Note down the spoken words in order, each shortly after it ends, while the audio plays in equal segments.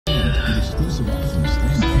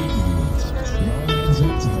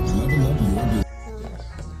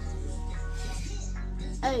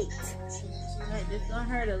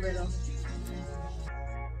hurt a little.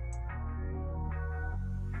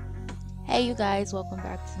 Hey you guys, welcome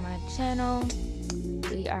back to my channel.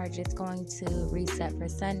 We are just going to reset for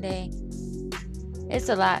Sunday. It's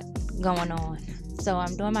a lot going on. So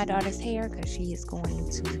I'm doing my daughter's hair because she is going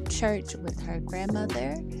to church with her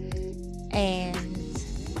grandmother. And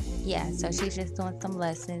yeah, so she's just doing some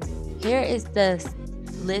lessons. Here is the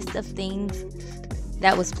list of things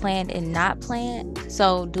that was planned and not planned.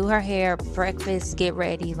 So do her hair, breakfast, get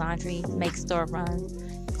ready, laundry, make store runs,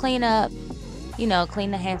 clean up, clean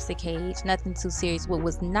the hamster cage, nothing too serious. What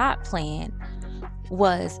was not planned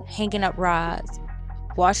was hanging up rods,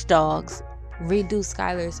 wash dogs, redo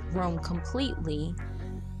Skylar's room completely.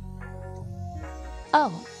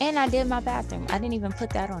 Oh, and I did my bathroom. I didn't even put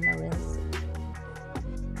that on the list.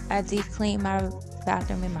 I deep cleaned my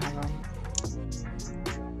bathroom in my room.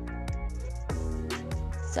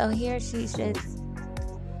 So here she's just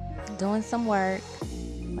doing some work.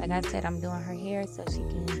 Like I said, I'm doing her hair so she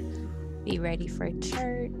can be ready for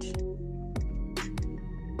church.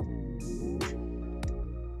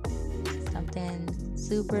 Something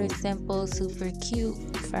super simple, super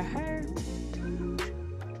cute for her.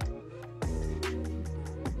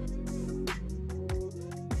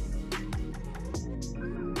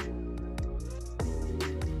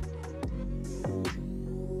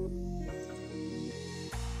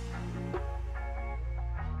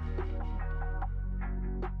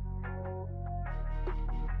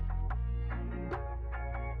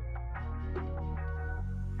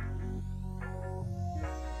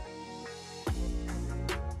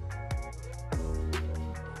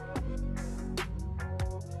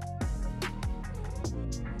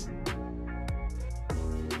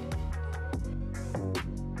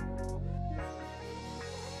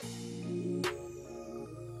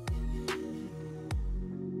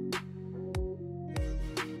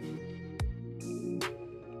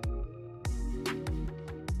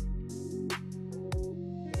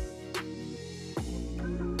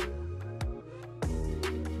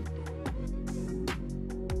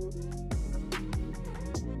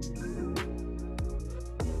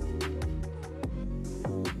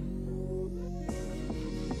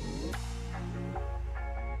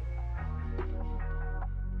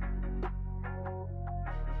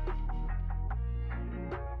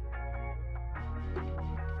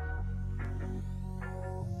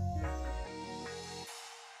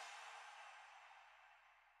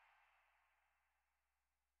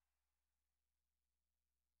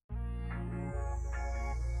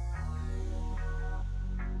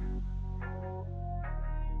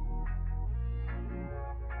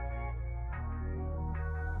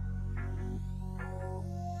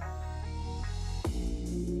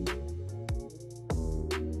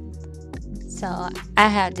 So I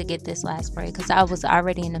had to get this last break because I was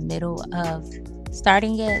already in the middle of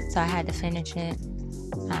starting it, so I had to finish it.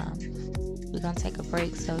 We're gonna take a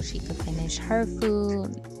break so she could finish her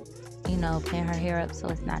food, pin her hair up so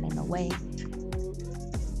it's not in the way.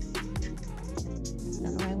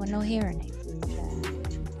 Nobody with no hair in it.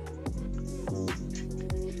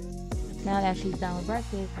 Now that she's done with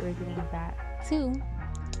breakfast, we're getting back to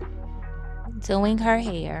doing her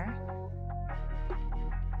hair.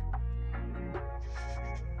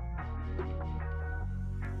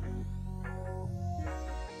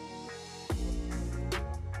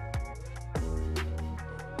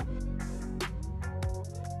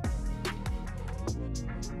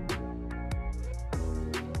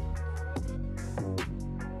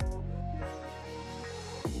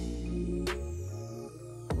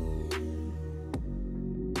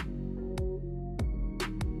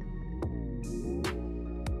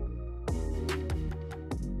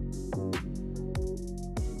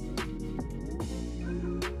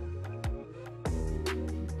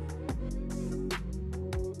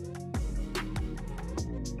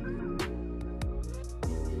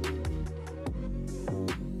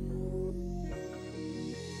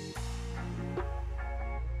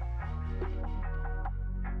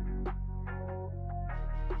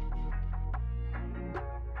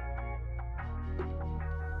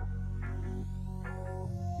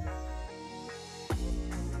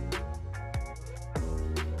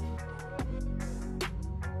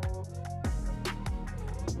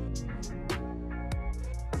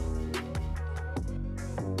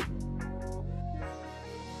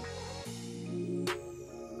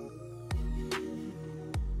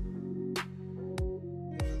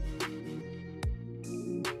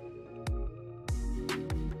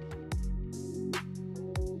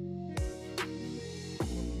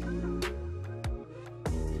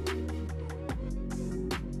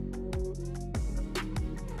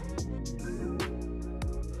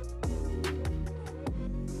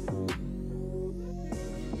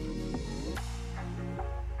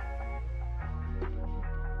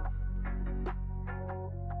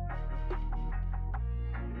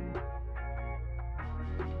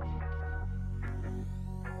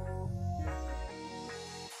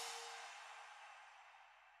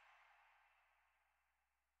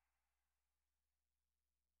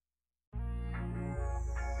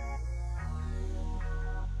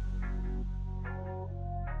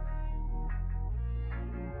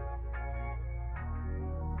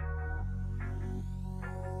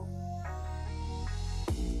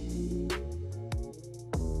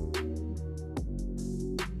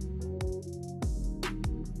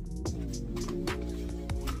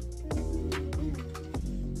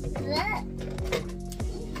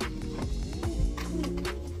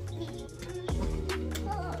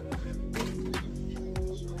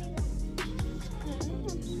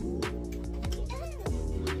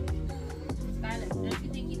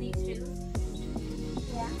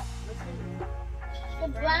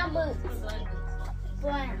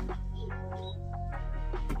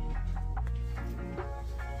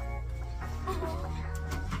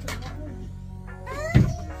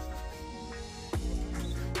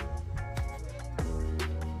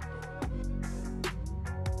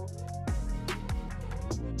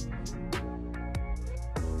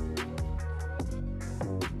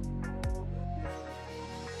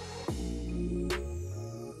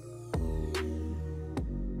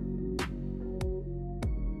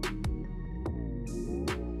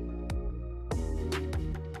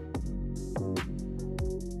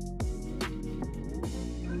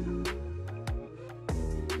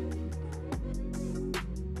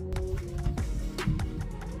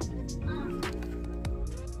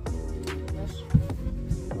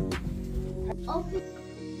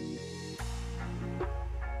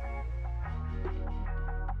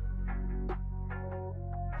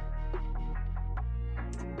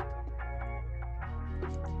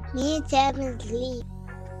 Me and Devin sleep.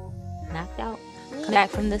 Knocked out. Come back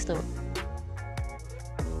from the store.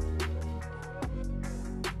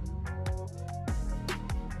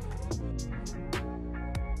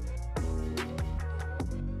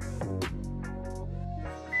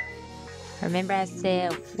 Remember I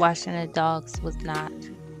said washing the dogs was not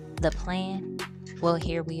the plan? Well,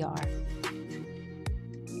 here we are.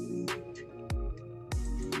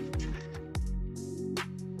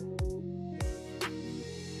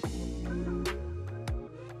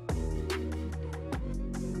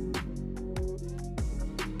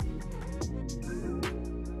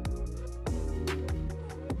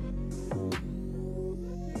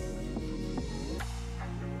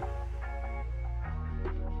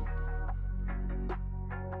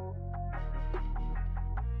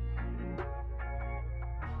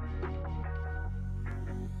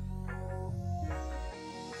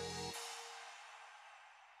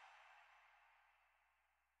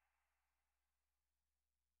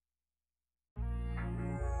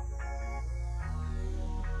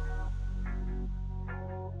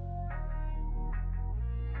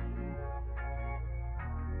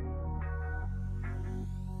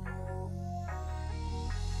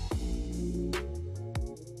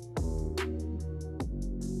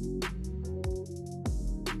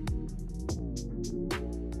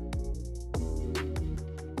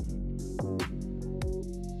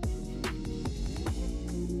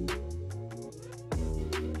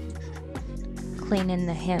 Cleaning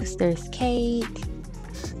the hamster's cage.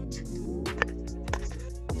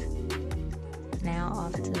 Now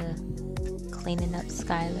off to cleaning up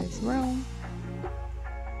Skylar's room.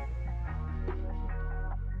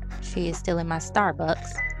 She is still in my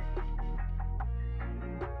Starbucks.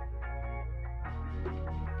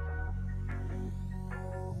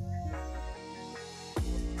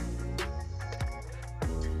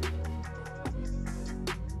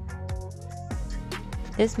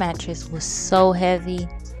 This mattress was so heavy.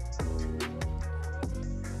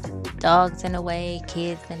 Dogs in the way,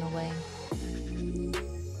 kids in the way.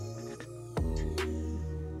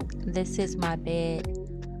 This is my bed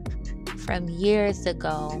from years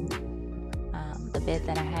ago. The bed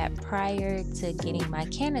that I had prior to getting my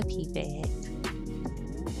canopy bed.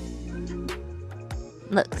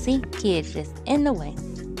 Look, see, kids just in the way.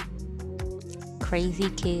 Crazy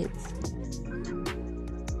kids.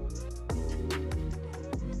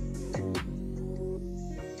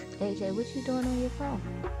 AJ, what you doing on your phone?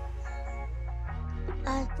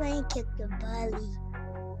 I was playing Kick the Bully.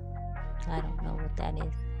 I don't know what that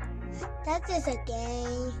is. That's just a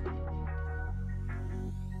game.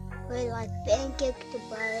 Where like Ben kicks the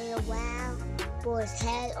bully around, pull his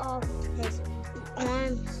head off, his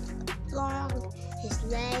arms long, his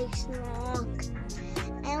legs long,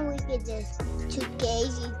 and we could just do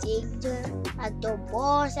crazy things to him, like throw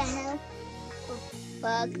balls at him,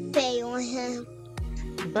 bug spray on him.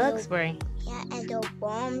 Bug spray? Yeah, and throw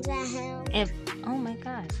bombs at him. And oh my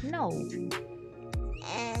gosh, no.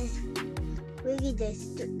 And we could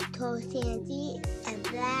just throw Sandy and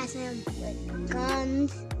blast him with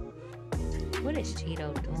guns. What is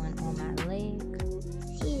Cheeto doing on my leg?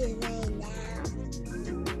 He is laying down.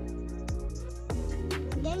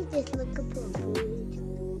 Then just looking for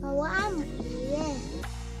food. Oh, what I'm eating?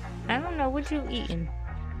 I don't know what you eating.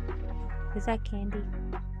 Is that candy?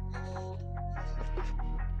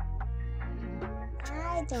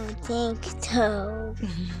 I don't think so.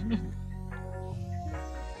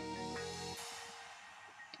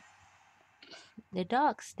 The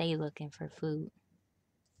dogs stay looking for food.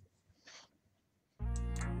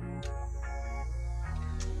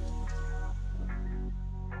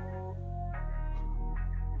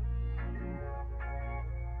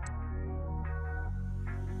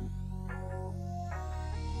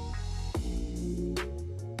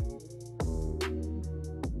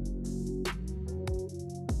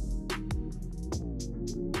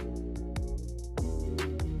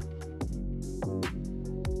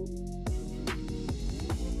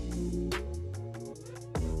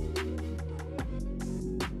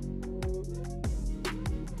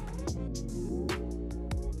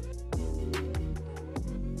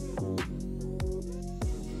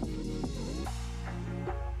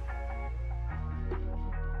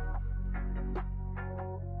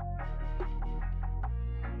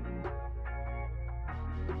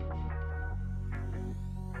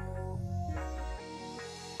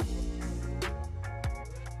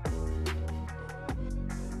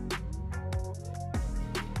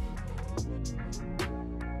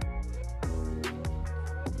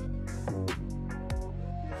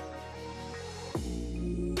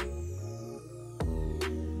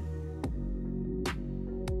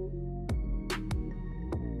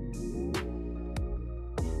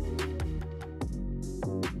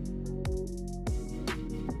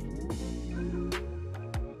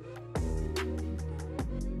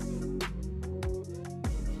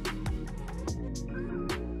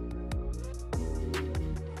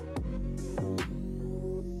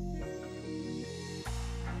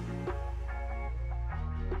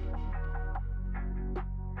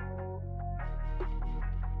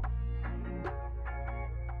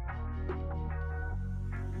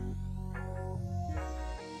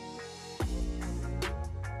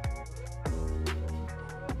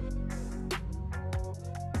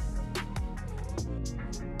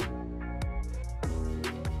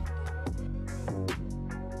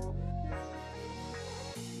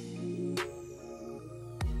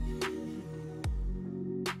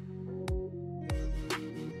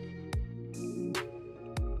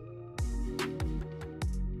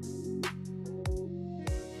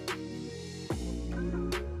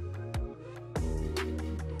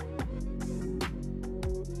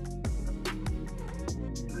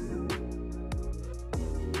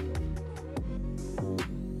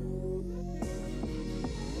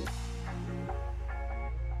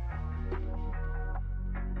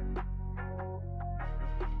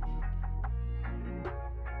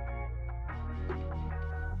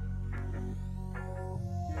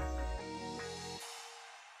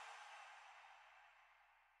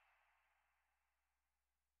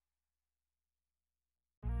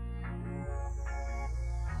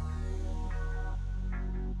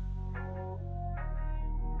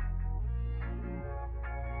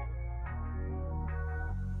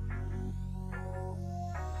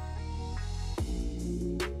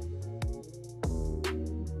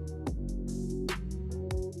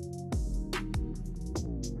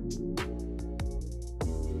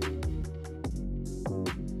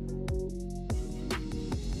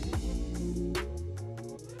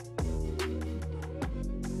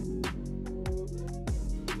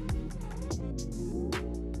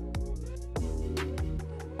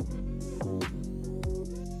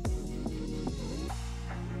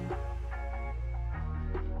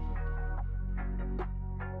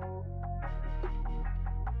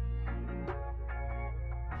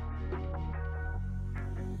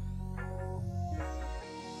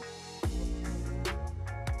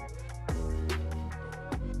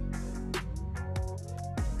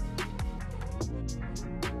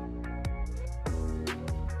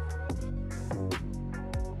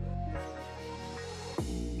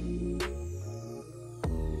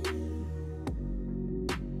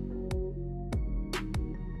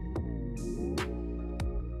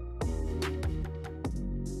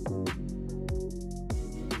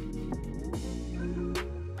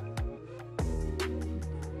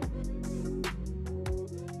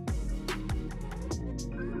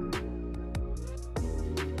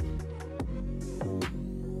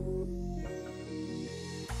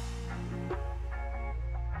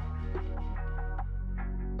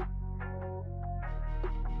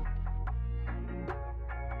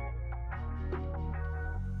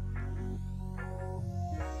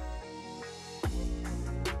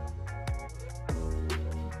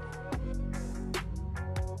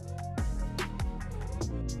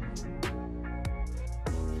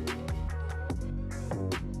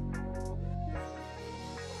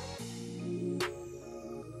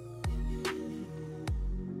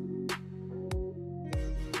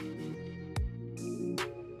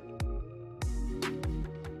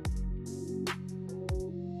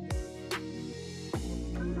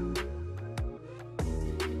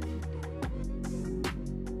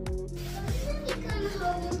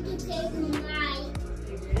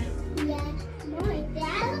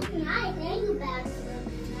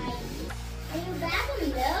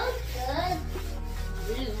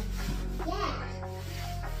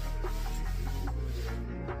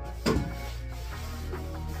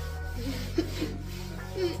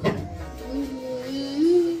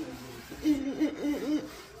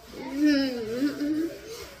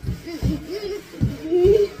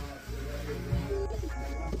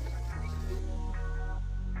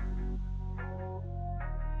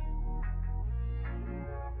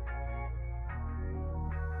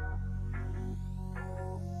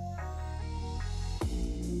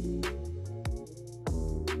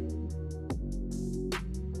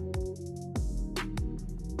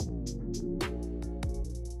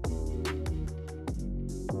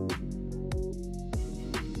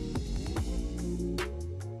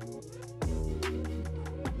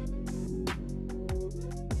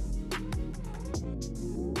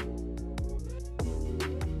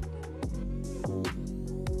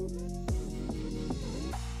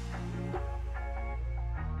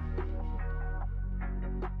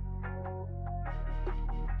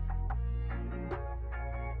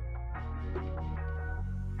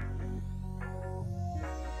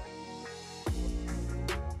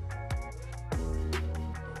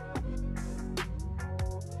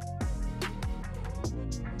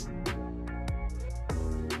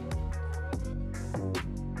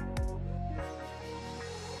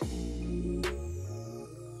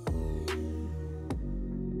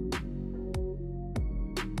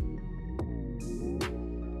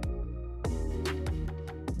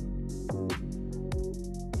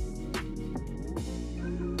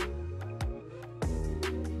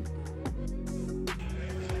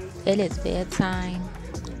 it is bedtime.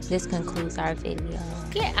 This concludes our video.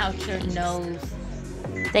 Get out your nose.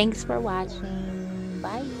 Thanks for watching.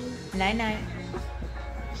 Bye. Night night.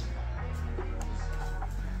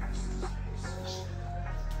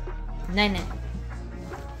 Night night.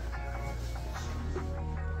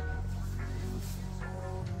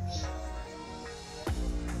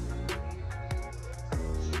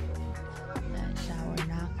 That shower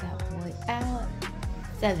knocked that boy out.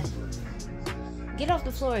 7. Get off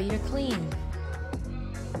the floor. You're clean.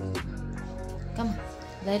 Come on.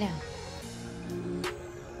 Lay down.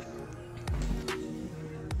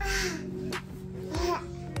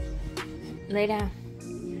 Lay down.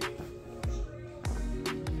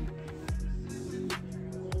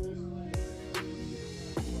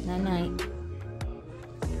 Night night.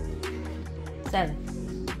 7.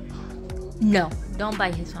 No, don't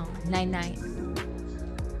bite his phone. Night night.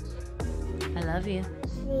 I love you.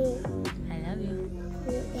 I love you.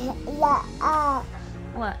 What?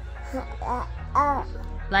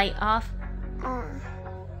 Light off?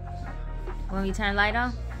 When we turn light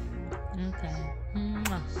on? Okay.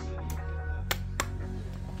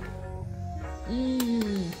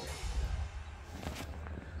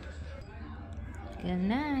 Good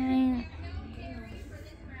night.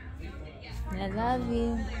 I love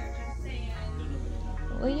you.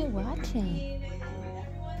 What are you watching?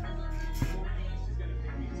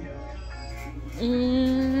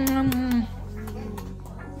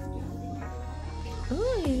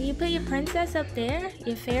 Ooh, you put your princess up there?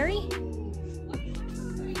 Your fairy?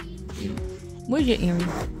 Where's your earring?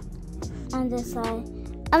 On this side.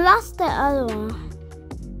 I lost the other one.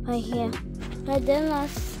 Right here. I did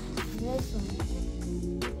lost this one.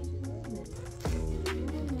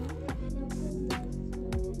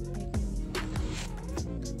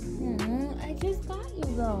 I just got you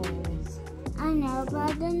those. I know, but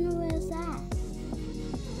I didn't know where's that.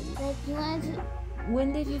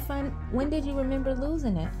 When did you remember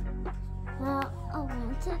losing it? Well, I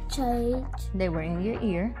went to church. They were in your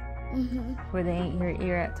ear. Were they in your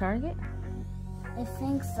ear at Target? I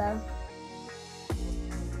think so.